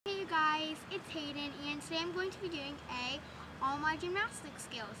guys, it's Hayden, and today I'm going to be doing all my gymnastics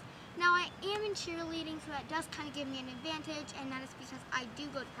skills. Now I am in cheerleading, so that does kind of give me an advantage, and that is because I do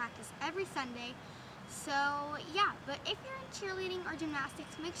go to practice every Sunday. So yeah, but if you're in cheerleading or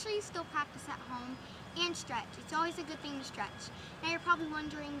gymnastics, make sure you still practice at home and stretch. It's always a good thing to stretch. Now you're probably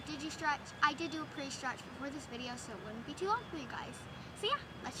wondering, did you stretch? I did do a pre-stretch before this video, so it wouldn't be too long for you guys. So yeah,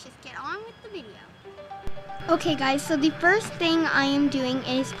 let's just get on with the video. Okay guys, so the first thing I am doing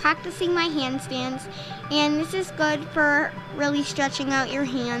is practicing my handstands, and this is good for really stretching out your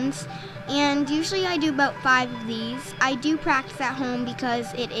hands, and usually I do about 5 of these. I do practice at home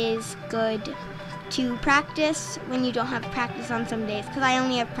because it is good to practice when you don't have practice on some days, because I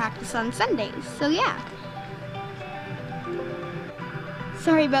only have practice on Sundays, so yeah.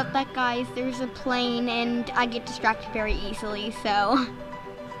 Sorry about that guys, there's a plane and I get distracted very easily, so.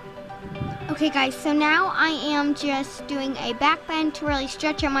 Okay guys, so now I am just doing a back bend to really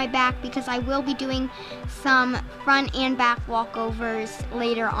stretch out my back, because I will be doing some front and back walkovers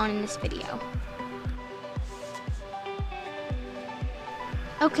later on in this video.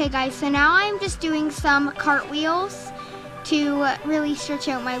 Okay guys, so now I'm just doing some cartwheels to really stretch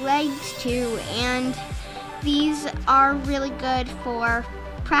out my legs too, and these are really good for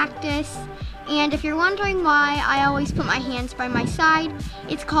practice. And if you're wondering why I always put my hands by my side,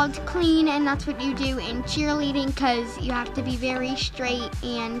 it's called clean, and that's what you do in cheerleading because you have to be very straight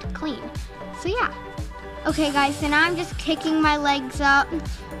and clean. So yeah. Okay guys, so now I'm just kicking my legs up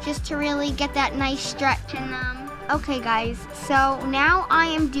just to really get that nice stretch in them. Okay guys, so now I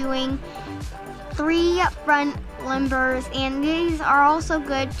am doing 3 front limbers, and these are also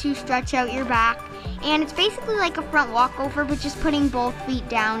good to stretch out your back. And it's basically like a front walkover, but just putting both feet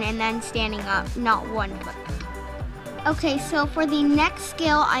down and then standing up, not one foot. Okay, so for the next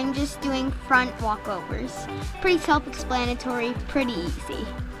skill, I'm just doing front walkovers. Pretty self-explanatory, pretty easy.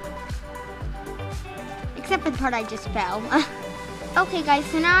 Except for the part I just fell. Okay guys,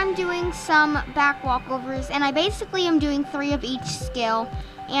 so now I'm doing some back walkovers, and I basically am doing 3 of each skill.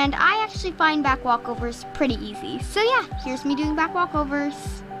 And I actually find back walkovers pretty easy. So yeah, here's me doing back walkovers.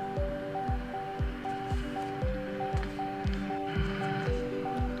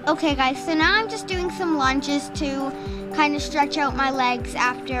 Okay guys, so now I'm just doing some lunges to kind of stretch out my legs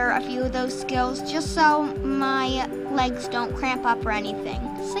after a few of those skills, just so my legs don't cramp up or anything.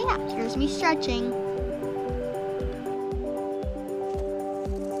 So yeah, here's me stretching.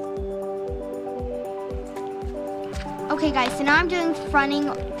 Okay guys, so now I'm doing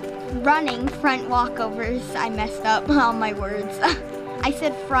running front walkovers. I messed up all my words. I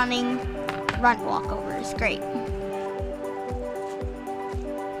said front walkovers, great.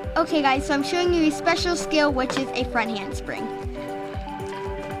 Okay guys, so I'm showing you a special skill, which is a front handspring.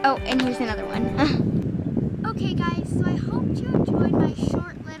 Oh, and here's another one. Okay guys, so I hope you enjoyed my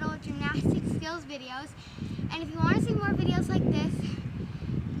short little gymnastics skills videos. And if you want to see more videos like this,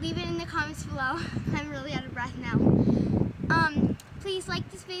 leave it in the comments below. I'm really out of breath now. Please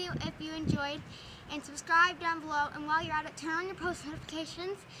like this video if you enjoyed, and subscribe down below. And while you're at it, turn on your post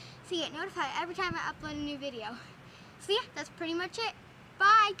notifications so you get notified every time I upload a new video. So yeah, that's pretty much it.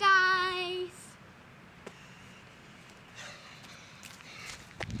 Bye guys!